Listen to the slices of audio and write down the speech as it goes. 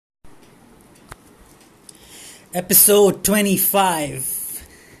Episode 25.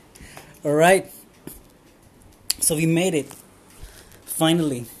 All right. So we made it.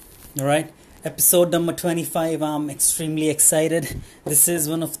 Finally. All right. Episode number 25. I'm extremely excited. This is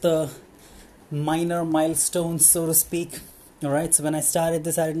one of the minor milestones, so to speak. All right. So when I started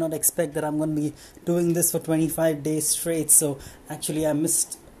this, I did not expect that I'm going to be doing this for 25 days straight. So actually, I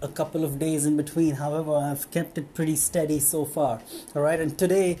missed a couple of days in between. However, I've kept it pretty steady so far. All right, and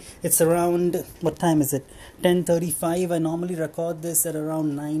today it's around, what time is it? 10:35. I normally record this at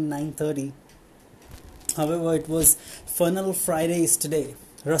around 9:30. However, it was Funnel Fridays today.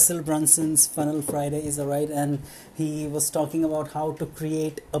 Russell Brunson's Funnel Fridays, all right, and he was talking about how to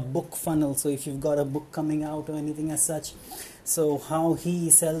create a book funnel. So if you've got a book coming out or anything as such, so how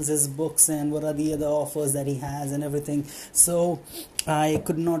he sells his books and what are the other offers that he has and everything. So I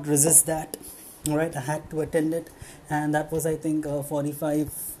could not resist that. All right, I had to attend it, and that was, I think, a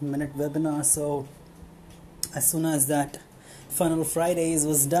 45-minute webinar. So as soon as that Funnel Fridays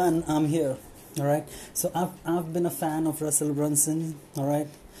was done, I'm here. All right, so I've been a fan of Russell Brunson, all right,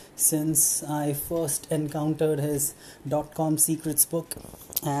 since I first encountered his .com Secrets book.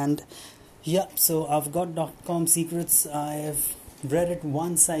 And yeah, so I've got .com Secrets. I've read it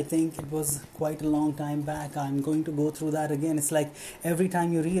once. I think it was quite a long time back. I'm going to go through that again. It's like every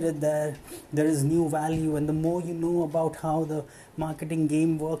time you read it, there is new value, and the more you know about how the marketing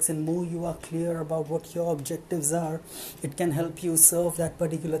game works and more you are clear about what your objectives are, it can help you serve that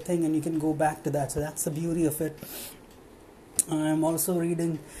particular thing, and you can go back to that. So that's the beauty of it. I'm also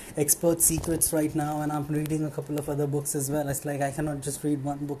reading Expert Secrets right now, and I'm reading a couple of other books as well. It's like I cannot just read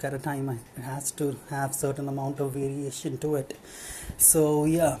one book at a time. It has to have certain amount of variation to it. So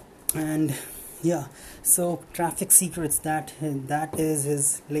yeah, and yeah, so Traffic Secrets, that is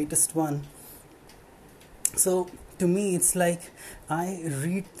his latest one. So to me, it's like I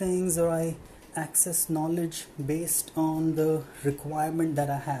read things or I access knowledge based on the requirement that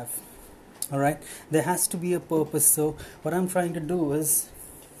I have. All right, there has to be a purpose. So what I'm trying to do is,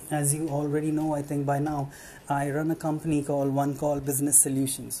 as you already know, I think by now, I run a company called One Call Business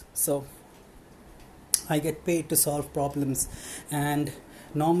Solutions. So I get paid to solve problems, and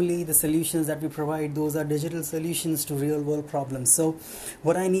normally the solutions that we provide, those are digital solutions to real world problems. So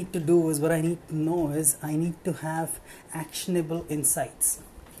what I need to do is, what I need to know is, I need to have actionable insights.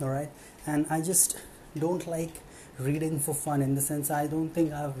 All right, and I just don't like reading for fun, in the sense I don't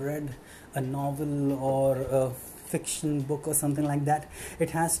think I've read a novel or a fiction book or something like that. It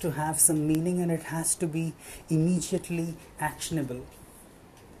has to have some meaning, and it has to be immediately actionable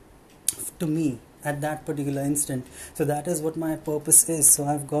to me at that particular instant. So that is what my purpose is. So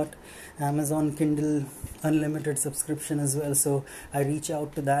I've got Amazon Kindle Unlimited subscription as well, so I reach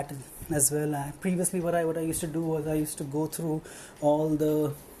out to that as well. Previously what I used to do was, I used to go through all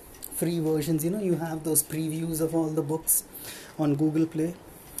the free versions. You have those previews of all the books on Google Play.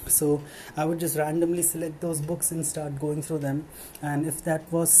 So I would just randomly select those books and start going through them, and if that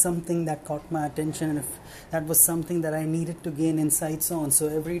was something that caught my attention, and if that was something that I needed to gain insights on. So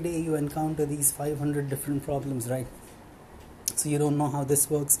every day you encounter these 500 different problems, right? So you don't know how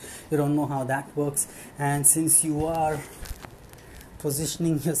this works, you don't know how that works, and since you are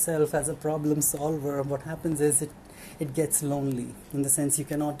positioning yourself as a problem solver, what happens is it gets lonely, in the sense you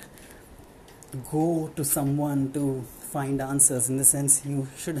cannot go to someone to find answers. In the sense, you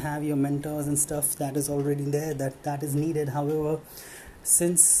should have your mentors and stuff that is already there, that is needed. However,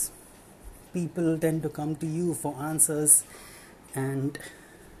 since people tend to come to you for answers, and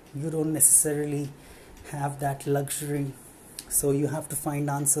you don't necessarily have that luxury, so you have to find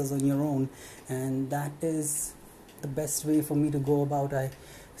answers on your own, and that is the best way for me to go about. I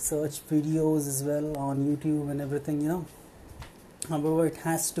search videos as well on YouTube and everything. However, it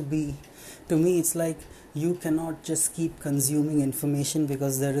has to be, to me, it's like you cannot just keep consuming information,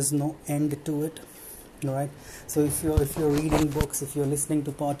 because there is no end to it. All right, so if you're reading books, if you're listening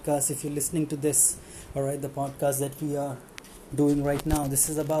to podcasts, if you're listening to this, all right, the podcast that we are doing right now, this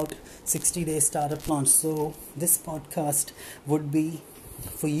is about 60-day startup launch. So this podcast would be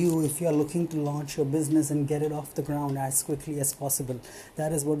for you if you are looking to launch your business and get it off the ground as quickly as possible.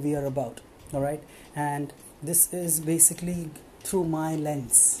 That is what we are about. All right, and this is basically through my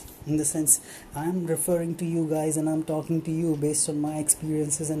lens, in the sense I'm referring to you guys, and I'm talking to you based on my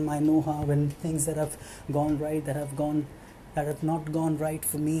experiences and my know-how, and things that have gone right, that have not gone right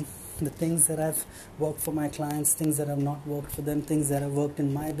for me, the things that have worked for my clients, things that have not worked for them, things that have worked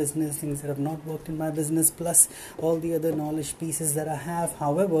in my business, things that have not worked in my business, plus all the other knowledge pieces that I have.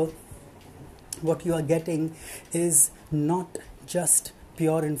 However, what you are getting is not just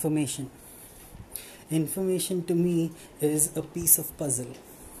pure information. Information to me is a piece of puzzle.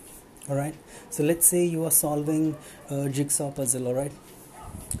 All right, so let's say you are solving a jigsaw puzzle. All right,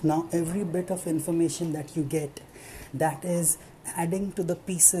 now every bit of information that you get, that is adding to the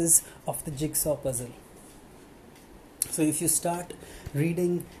pieces of the jigsaw puzzle. So if you start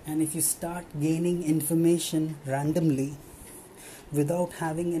reading and if you start gaining information randomly without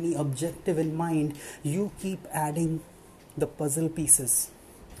having any objective in mind, you keep adding the puzzle pieces.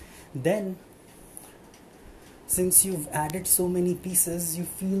 Then, since you've added so many pieces, you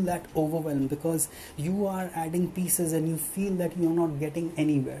feel that overwhelmed because you are adding pieces and you feel that you're not getting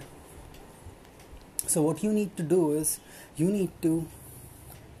anywhere. So what you need to do is you need to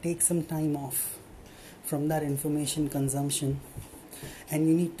take some time off from that information consumption and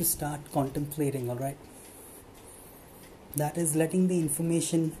you need to start contemplating. All right, that is letting the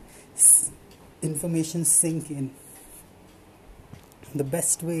information sink in. The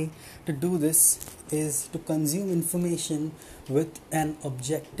best way to do this is to consume information with an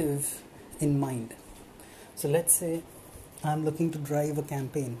objective in mind. So let's say I'm looking to drive a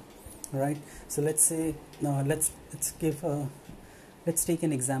campaign, right? So let's say let's take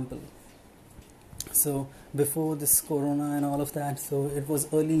an example. So before this corona and all of that, so it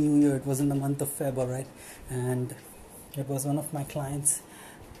was early New Year. It was in the month of February, right? And it was one of my clients.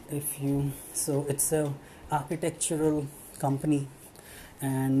 So it's a architectural company,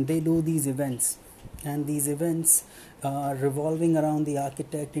 and they do these events, and these events are revolving around the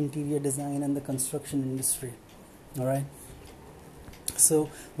architect, interior design, and the construction industry. All right. So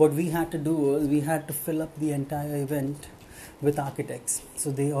what we had to do was we had to fill up the entire event with architects.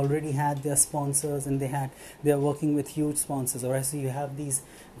 So they already had their sponsors, and they are working with huge sponsors. All right. So you have these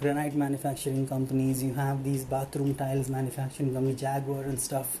granite manufacturing companies, you have these bathroom tiles manufacturing company, Jaguar and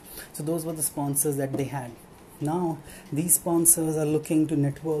stuff. So those were the sponsors that they had. Now these sponsors are looking to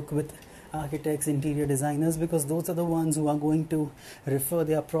network with architects, interior designers, because those are the ones who are going to refer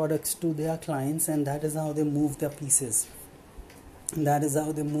their products to their clients, and that is how they move their pieces. And that is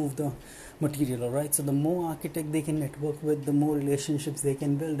how they move the material. All right, so the more architect they can network with, the more relationships they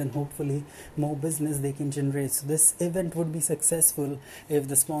can build, and hopefully more business they can generate. So this event would be successful if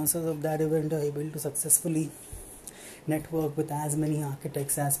the sponsors of that event are able to successfully network with as many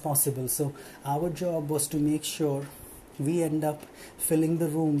architects as possible. So our job was to make sure we end up filling the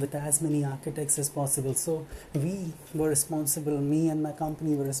room with as many architects as possible. So we were responsible, me and my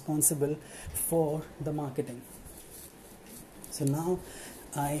company were responsible for the marketing. So now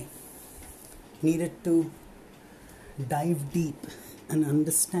I needed to dive deep and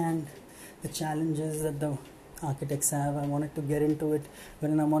understand the challenges that the architects have. I wanted to get into it,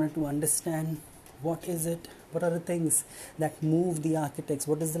 but then I wanted to understand what are the things that move the architects,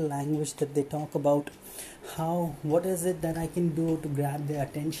 what is the language that they talk about, what is it that I can do to grab their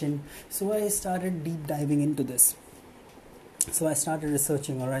attention. So I started deep diving into this. So I started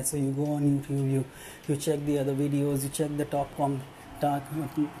researching. All right, so you go on YouTube, you check the other videos, you check the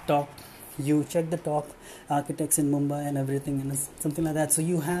you check the top architects in Mumbai and everything, and something like that. So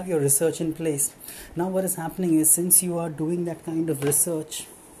you have your research in place. Now what is happening is, since you are doing that kind of research,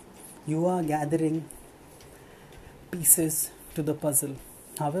 you are gathering pieces to the puzzle.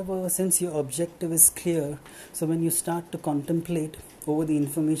 However, since your objective is clear, so when you start to contemplate over the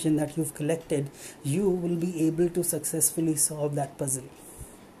information that you've collected, you will be able to successfully solve that puzzle.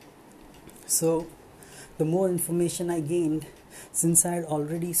 So the more information I gained, since I had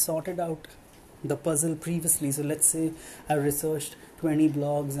already sorted out the puzzle previously, so let's say I researched 20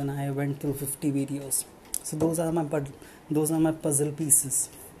 blogs and I went through 50 videos. So those are my puzzle pieces.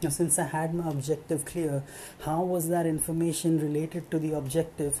 Now, since I had my objective clear, how was that information related to the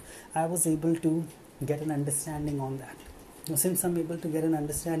objective? I was able to get an understanding on that. Now, since I'm able to get an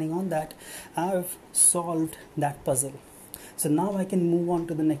understanding on that, I've solved that puzzle. So now I can move on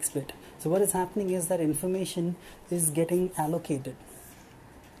to the next bit. So what is happening is that information is getting allocated.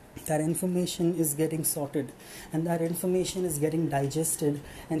 That information is getting sorted, and that information is getting digested.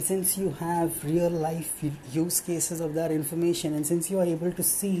 And since you have real life use cases of that information, and since you are able to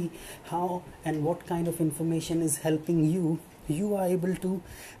see how and what kind of information is helping you, you are able to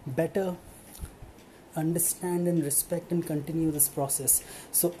better understand and respect and continue this process.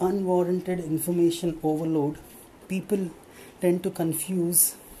 So unwarranted information overload, people tend to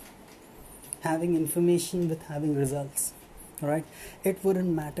confuse having information with having results. Right? It wouldn't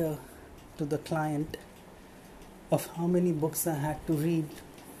matter to the client of how many books I had to read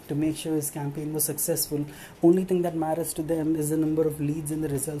to make sure his campaign was successful. Only thing that matters to them is the number of leads and the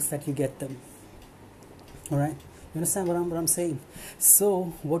results that you get them. Alright? You understand what I'm saying?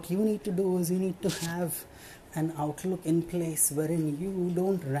 So what you need to do is you need to have an outlook in place wherein you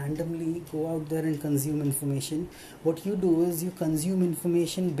don't randomly go out there and consume information. What you do is you consume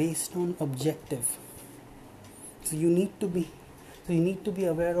information based on objective. So you need to be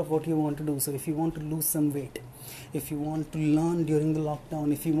aware of what you want to do. So if you want to lose some weight, if you want to learn during the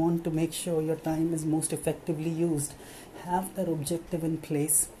lockdown, if you want to make sure your time is most effectively used, have that objective in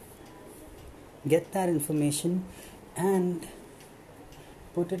place, get that information and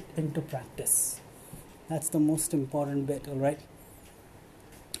put it into practice. That's the most important bit, alright?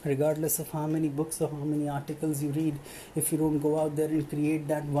 Regardless of how many books or how many articles you read, if you don't go out there and create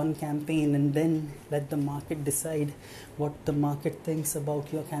that one campaign and then let the market decide what the market thinks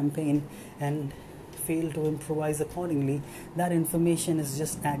about your campaign and fail to improvise accordingly, that information is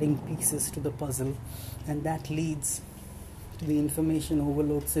just adding pieces to the puzzle, and that leads to the information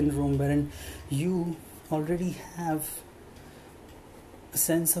overload syndrome, wherein you already have a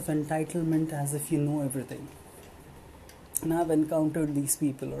sense of entitlement as if you know everything. And I've encountered these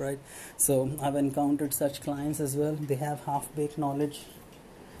people, alright? So I've encountered such clients as well. They have half-baked knowledge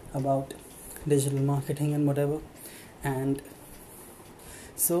about digital marketing and whatever, and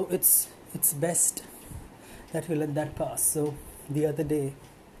so it's best that we let that pass. So the other day,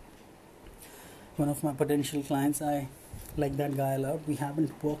 one of my potential clients, I like that guy a lot. We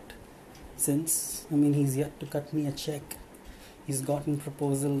haven't worked since. I mean, he's yet to cut me a check. He's gotten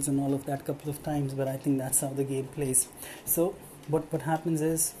proposals and all of that couple of times, but I think that's how the game plays. So what happens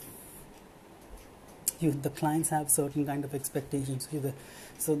is the clients have certain kind of expectations.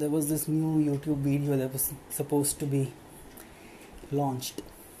 So there was this new YouTube video that was supposed to be launched,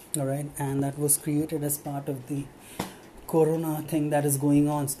 alright, and that was created as part of the Corona thing that is going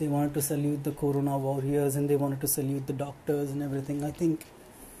on. So they wanted to salute the Corona warriors and they wanted to salute the doctors and everything. I think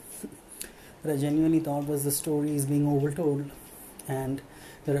what I genuinely thought was the story is being overtold, and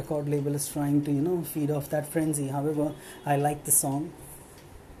the record label is trying to feed off that frenzy. However, I like the song.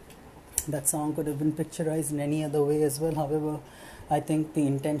 That song could have been picturized in any other way as well. However, I think the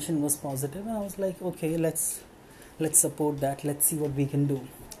intention was positive, and I was like, okay, let's support that. Let's see what we can do.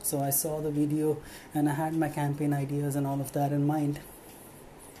 So I saw the video and I had my campaign ideas and all of that in mind,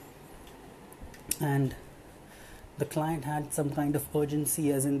 and the client had some kind of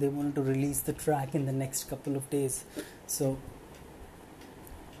urgency, as in they wanted to release the track in the next couple of days. So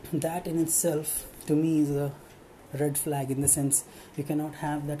that in itself to me is a red flag, in the sense you cannot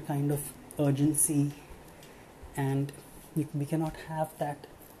have that kind of urgency, and we cannot have that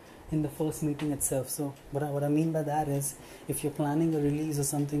in the first meeting itself. So what I mean by that is, if you're planning a release or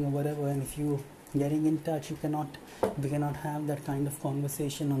something or whatever, and if you getting in touch, we cannot have that kind of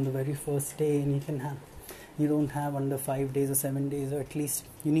conversation on the very first day, and you don't have under 5 days or 7 days, or at least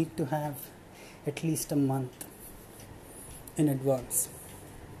you need to have at least a month in advance.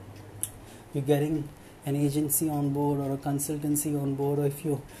 You're getting an agency on board or a consultancy on board, or if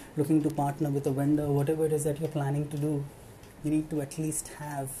you're looking to partner with a vendor, whatever it is that you're planning to do, you need to at least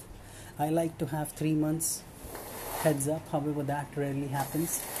have, I like to have 3 months heads up. However, that rarely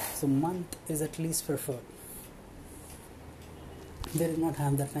happens, so month is at least preferred. They did not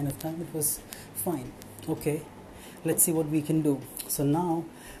have that kind of time. It was fine. Okay, let's see what we can do. So now,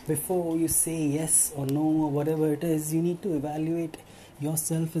 before you say yes or no or whatever it is, you need to evaluate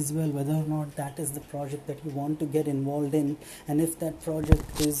yourself as well, whether or not that is the project that you want to get involved in, and if that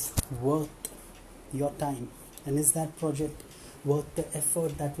project is worth your time, and is that project worth the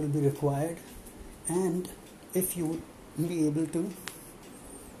effort that will be required, and if you would be able to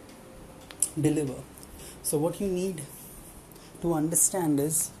deliver. So what you need to understand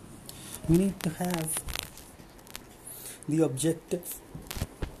is, you need to have the objective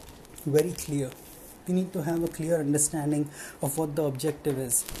very clear. You need to have a clear understanding of what the objective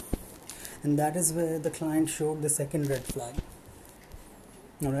is, and that is where the client showed the second red flag.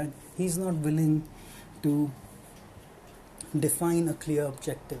 Alright, he's not willing to define a clear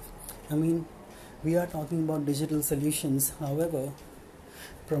objective. I mean, we are talking about digital solutions. However,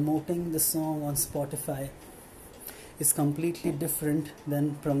 promoting the song on Spotify is completely different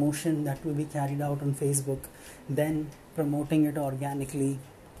than promotion that will be carried out on Facebook, then promoting it organically,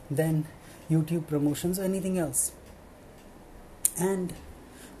 then YouTube promotions or anything else. And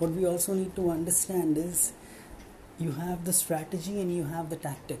what we also need to understand is, you have the strategy and you have the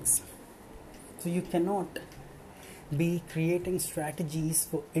tactics. So you cannot be creating strategies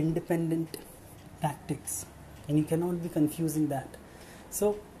for independent tactics, and you cannot be confusing that.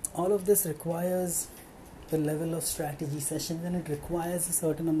 So all of this requires a level of strategy sessions, and it requires a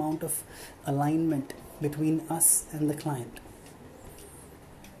certain amount of alignment between us and the client.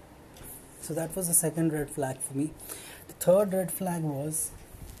 So that was the second red flag for me. The third red flag was,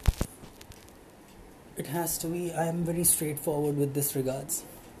 it has to be, I am very straightforward with this regards.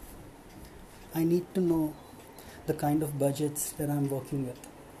 I need to know the kind of budgets that I'm working with.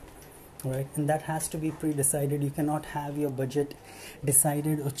 Right, and that has to be pre-decided. You cannot have your budget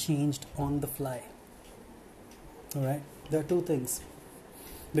decided or changed on the fly. All right, there are two things,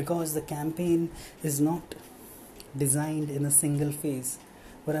 because the campaign is not designed in a single phase.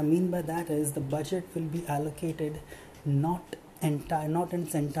 What I mean by that is the budget will be allocated not in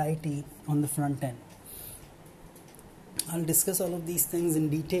its entirety on the front end. I'll discuss all of these things in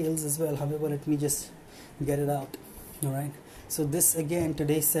details as well. However, let me just get it out. All right. So this again,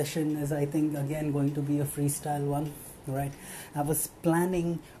 today's session is, I think, again going to be a freestyle one, right? I was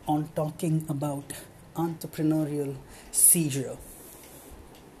planning on talking about entrepreneurial seizure,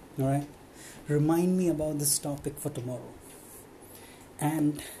 all right? Remind me about this topic for tomorrow,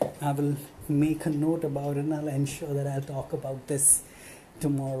 and I will make a note about it, and I'll ensure that I'll talk about this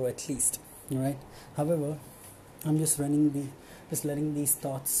tomorrow at least, all right? However, I'm just letting these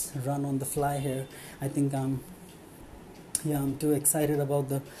thoughts run on the fly here. I think I'm too excited about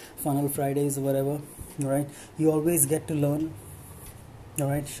the Funnel Fridays or whatever. All right, you always get to learn. All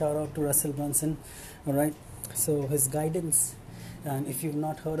right, shout out to Russell Brunson. All right, so his guidance, and if you've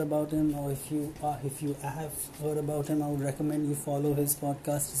not heard about him, or if you have heard about him, I would recommend you follow his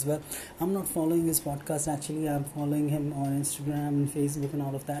podcast as well. I'm not following his podcast actually. I'm following him on Instagram and Facebook and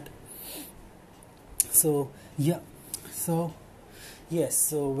all of that. So where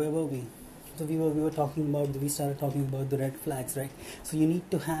were we? So we started talking about the red flags, right? So you need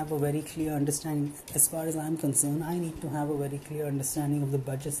to have a very clear understanding. As far as I'm concerned, I need to have a very clear understanding of the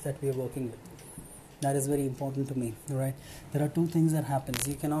budgets that we are working with. That is very important to me, right? There are two things that happens.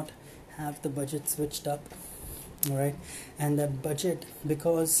 You cannot have the budget switched up, right? And that budget,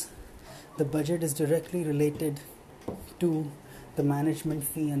 because the budget is directly related to the management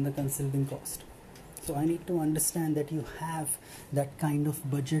fee and the consulting cost. So I need to understand that you have that kind of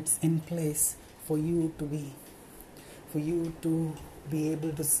budgets in place for you to be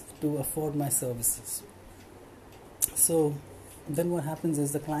able to afford my services. So then what happens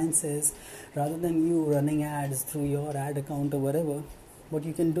is the client says, rather than you running ads through your ad account or whatever, what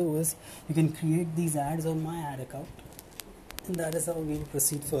you can do is you can create these ads on my ad account, and that is how we will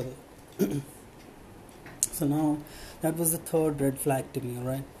proceed further. So now that was the third red flag to me, all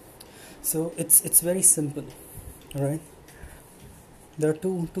right? So it's very simple, right? There are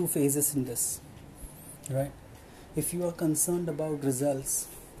two phases in this, right? If you are concerned about results,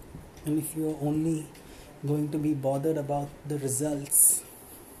 and if you are only going to be bothered about the results,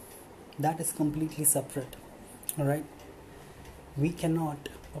 that is completely separate, all right? We cannot,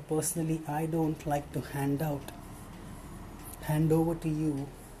 or personally I don't like to hand over to you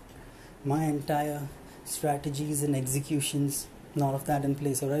my entire strategies and executions and all of that in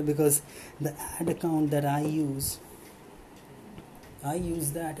place, alright? Because the ad account that I use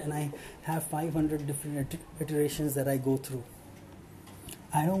that, and I have 500 different iterations that I go through.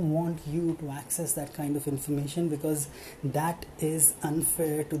 I don't want you to access that kind of information, because that is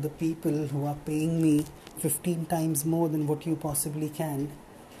unfair to the people who are paying me 15 times more than what you possibly can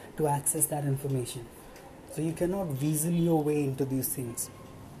to access that information. So you cannot weasel your way into these things,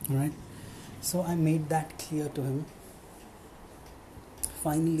 alright? So I made that clear to him.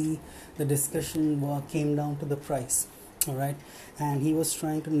 Finally, the discussion came down to the price, all right? And he was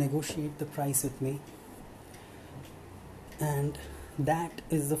trying to negotiate the price with me. And that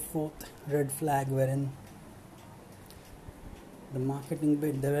is the fourth red flag, wherein the marketing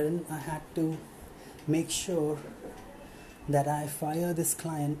bit, wherein I had to make sure that I fire this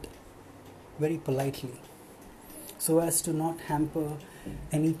client very politely, so as to not hamper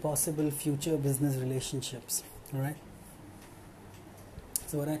any possible future business relationships, all right?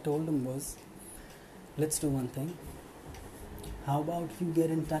 So what I told him was, let's do one thing. How about you get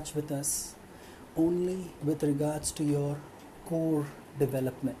in touch with us only with regards to your core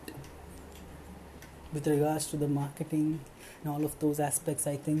development, with regards to the marketing and all of those aspects.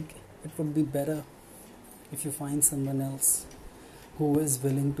 I think it would be better if you find someone else who is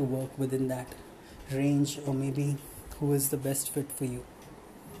willing to work within that range, or maybe who is the best fit for you.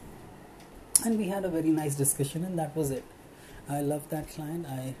 And we had a very nice discussion, and that was it. I love that client.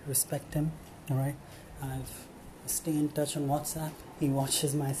 I respect him. All right. I've stay in touch on WhatsApp. He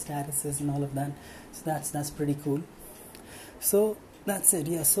watches my statuses and all of that. So that's pretty cool. So that's it.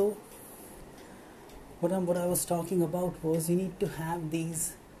 Yeah. So what I was talking about was, you need to have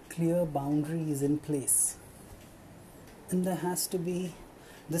these clear boundaries in place, and there has to be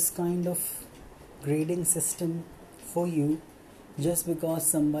this kind of grading system for you. Just because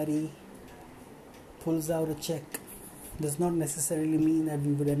somebody pulls out a check, does not necessarily mean that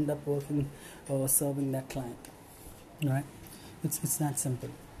we would end up working or serving that client, right? It's that simple.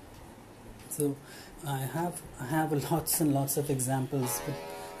 So I have lots and lots of examples with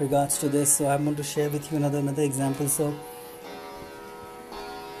regards to this, so I'm going to share with you another example. So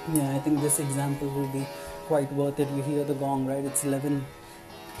yeah, I think this example will be quite worth it. You hear the gong, right? It's 11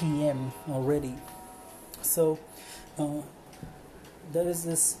 p.m. already. So there is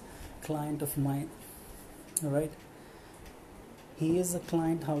this client of mine, all right? He is a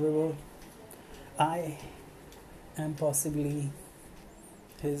client, however, I am possibly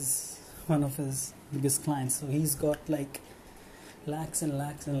one of his biggest clients. So he's got like lakhs and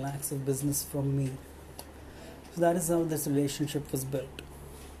lakhs and lakhs of business from me. So that is how this relationship was built.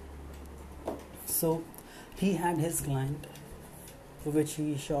 So he had his client for which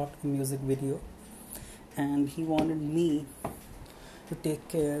he shot a music video, and he wanted me to take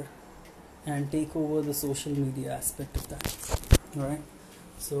care and take over the social media aspect of that. Alright,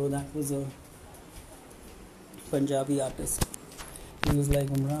 so that was a Punjabi artist. He was like,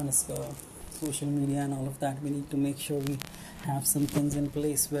 Umran, iska social media and all of that, we need to make sure we have some things in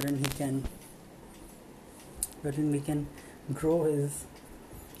place wherein we can grow his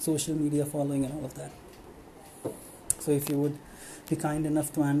social media following and all of that. So if you would be kind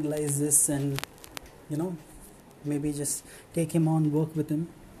enough to analyze this and maybe just take him on, work with him,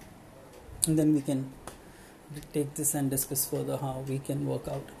 and then we can take this and discuss further how we can work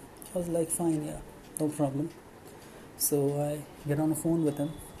out. I was like, fine, yeah, no problem. So I get on the phone with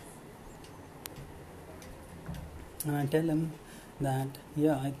him and I tell him that,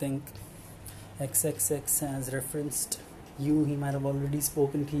 yeah, I think XXX has referenced you. He might have already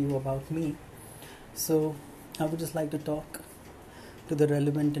spoken to you about me. So I would just like to talk to the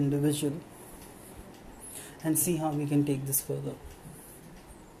relevant individual and see how we can take this further.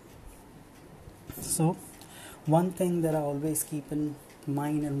 So one thing that I always keep in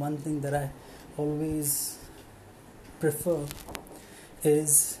mind, and one thing that I always prefer,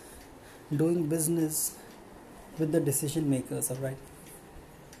 is doing business with the decision makers, alright?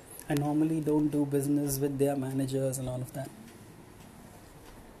 I normally don't do business with their managers and all of that.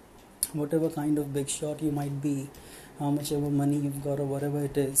 Whatever kind of big shot you might be, how much ever money you've got or whatever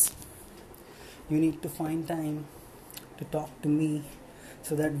it is, you need to find time to talk to me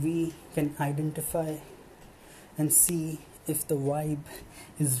so that we can identify and see if the vibe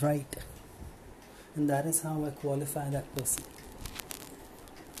is right. And that is how I qualify that person.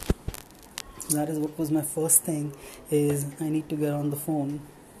 That is what was my first thing, is I need to get on the phone,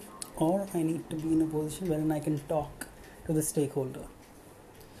 or I need to be in a position wherein I can talk to the stakeholder.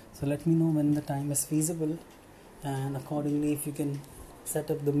 So let me know when the time is feasible, and accordingly if you can set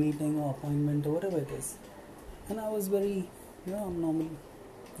up the meeting or appointment or whatever it is. And I was very, I'm normal.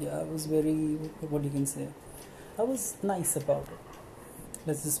 Yeah, I was very, what you can say, I was nice about it.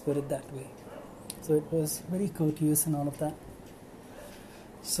 Let's just put it that way. So it was very courteous and all of that.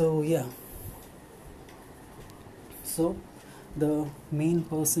 So yeah. So the main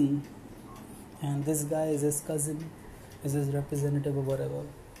person, and this guy is his cousin, is his representative or whatever.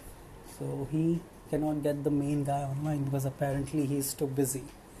 So he cannot get the main guy online because apparently he's too busy.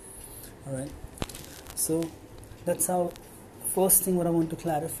 Alright. So that's how, first thing what I want to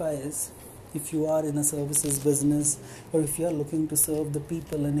clarify is, if you are in a services business, or if you are looking to serve the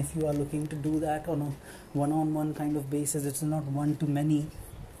people, and if you are looking to do that on a one-on-one kind of basis, it's not one to many.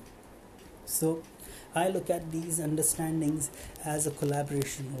 So I look at these understandings as a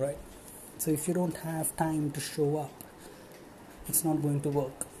collaboration, right? So if you don't have time to show up, it's not going to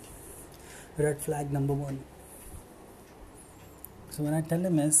work. Red flag number 1. So when I tell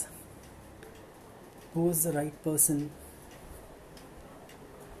him is, who is the right person,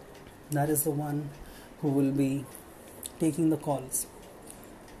 that is the one who will be taking the calls.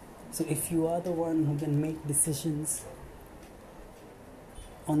 So if you are the one who can make decisions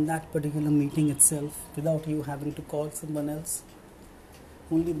on that particular meeting itself without you having to call someone else,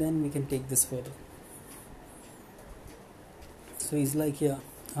 only then we can take this further. So he's like, yeah,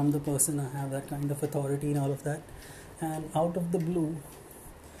 I'm the person, I have that kind of authority and all of that. And out of the blue,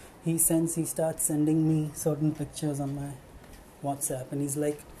 he starts sending me certain pictures on my WhatsApp, and he's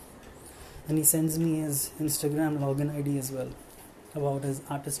like, and he sends me his Instagram login ID as well, about his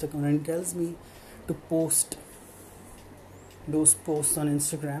artist account, and he tells me to post those posts on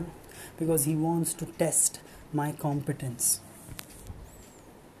Instagram because he wants to test my competence.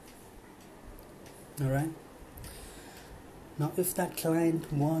 Alright. Now if that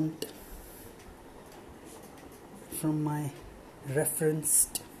client want from my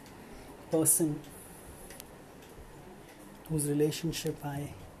referenced person whose relationship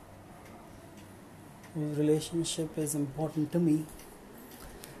I whose relationship is important to me,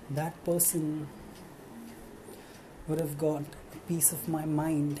 that person would have got a piece of my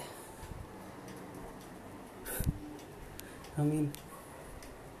mind. I mean,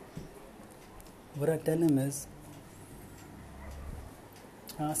 what I tell him is,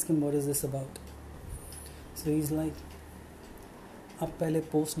 I ask him what is this about. So he's like, आप पहले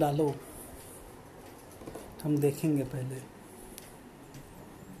post डालो, हम देखेंगे पहले.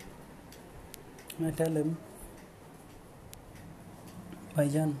 I tell him,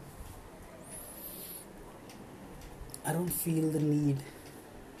 भाईजान, I don't feel the need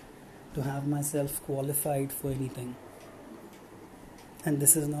to have myself qualified for anything. And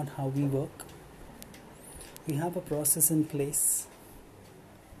this is not how we work. We have a process in place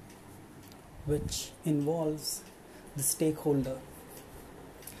which involves the stakeholder.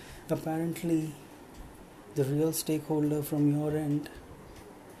 Apparently, the real stakeholder from your end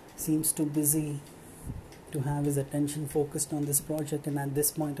seems too busy to have his attention focused on this project, and at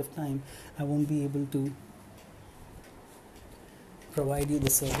this point of time, I won't be able to provide you the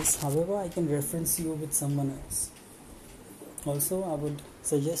service. However, I can reference you with someone else. Also, I would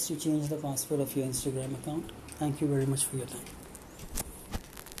suggest you change the password of your Instagram account. Thank you very much for your time.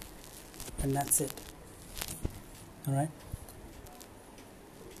 And that's it. Alright?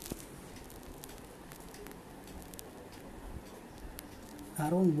 I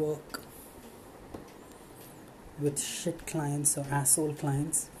don't work with shit clients or asshole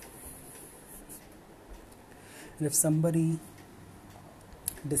clients. And if somebody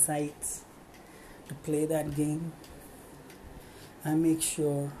decides to play that game, I make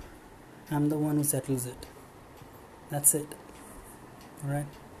sure I'm the one who settles it. That's it. Alright?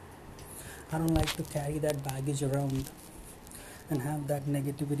 I don't like to carry that baggage around and have that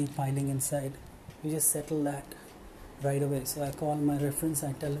negativity piling inside. You just settle that right away. So I call my reference,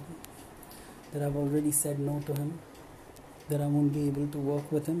 I tell him that I've already said no to him, that I won't be able to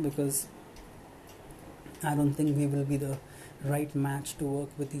work with him because I don't think we will be the right match to work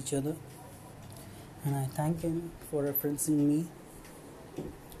with each other. And I thank him for referencing me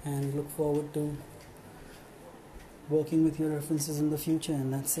and look forward to working with your references in the future,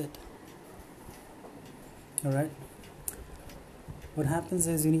 and that's it. Alright? What happens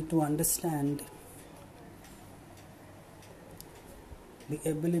is you need to understand the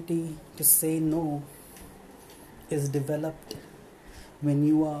ability to say no is developed when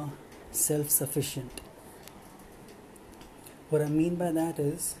you are self-sufficient. What I mean by that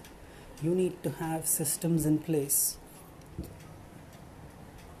is you need to have systems in place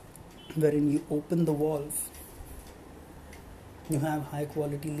wherein you open the valve, you have high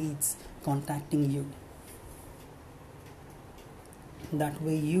quality leads contacting you. That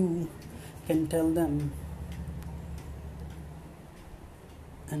way you can tell them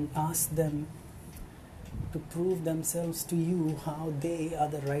and ask them to prove themselves to you how they are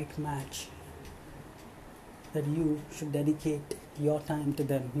the right match, that you should dedicate your time to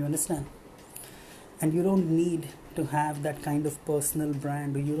them. You understand? And you don't need to have that kind of personal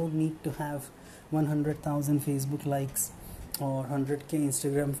brand, or you don't need to have 100,000 Facebook likes or 100k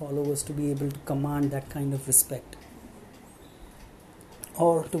Instagram followers to be able to command that kind of respect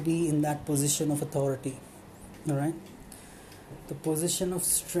or to be in that position of authority. Alright? The position of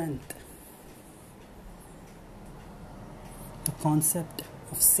strength, the concept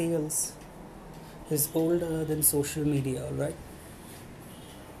of sales is older than social media, alright?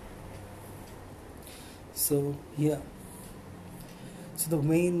 So, yeah. So the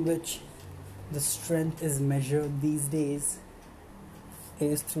way in which the strength is measured these days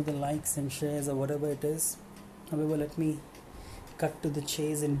is through the likes and shares or whatever it is. However, let me cut to the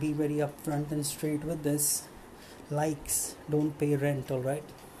chase and be very upfront and straight with this. Likes don't pay rent, alright?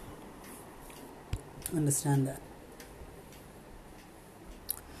 Understand that.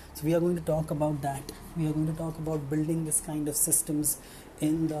 So we are going to talk about that. We are going to talk about building this kind of systems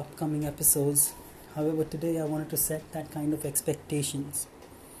in the upcoming episodes. However, today I wanted to set that kind of expectations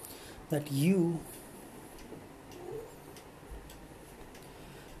that you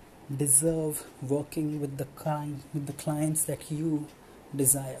deserve working with the clients that you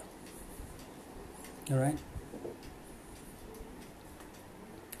desire. Alright?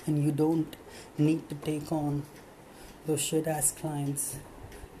 And you don't need to take on those shit ass clients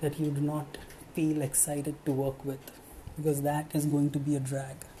that you do not feel excited to work with, because that is going to be a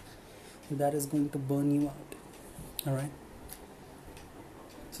drag. That is going to burn you out. Alright?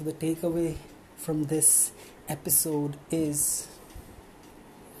 So the takeaway from this episode is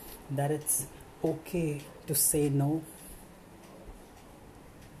that it's okay to say no,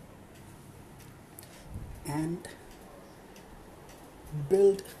 and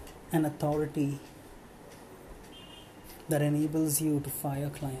build an authority that enables you to fire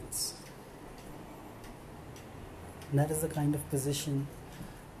clients. And that is the kind of position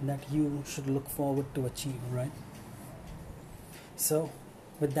that you should look forward to achieve, right? So,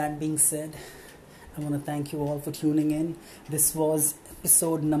 with that being said, I want to thank you all for tuning in. This was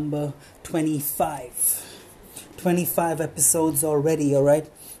episode number 25. 25 episodes already, alright?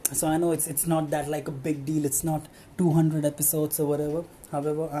 So I know it's not that like a big deal. It's not 200 episodes or whatever.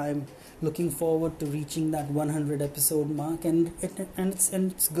 However, I'm looking forward to reaching that 100 episode mark, and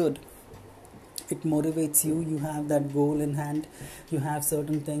it's good. It motivates you. You have that goal in hand. You have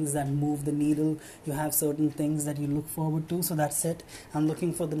certain things that move the needle. You have certain things that you look forward to. So that's it. I'm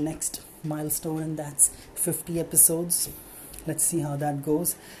looking for the next milestone, and that's 50 episodes. Let's see how that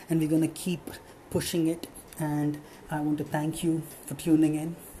goes. And we're going to keep pushing it. And I want to thank you for tuning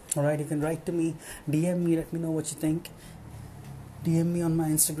in. Alright, you can write to me, DM me, let me know what you think. DM me on my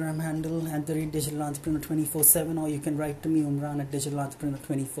Instagram handle @digitalentrepreneur247, or you can write to me, Umran,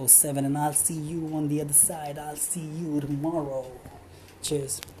 @digitalentrepreneur247, and I'll see you on the other side. I'll see you tomorrow.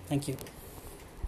 Cheers. Thank you.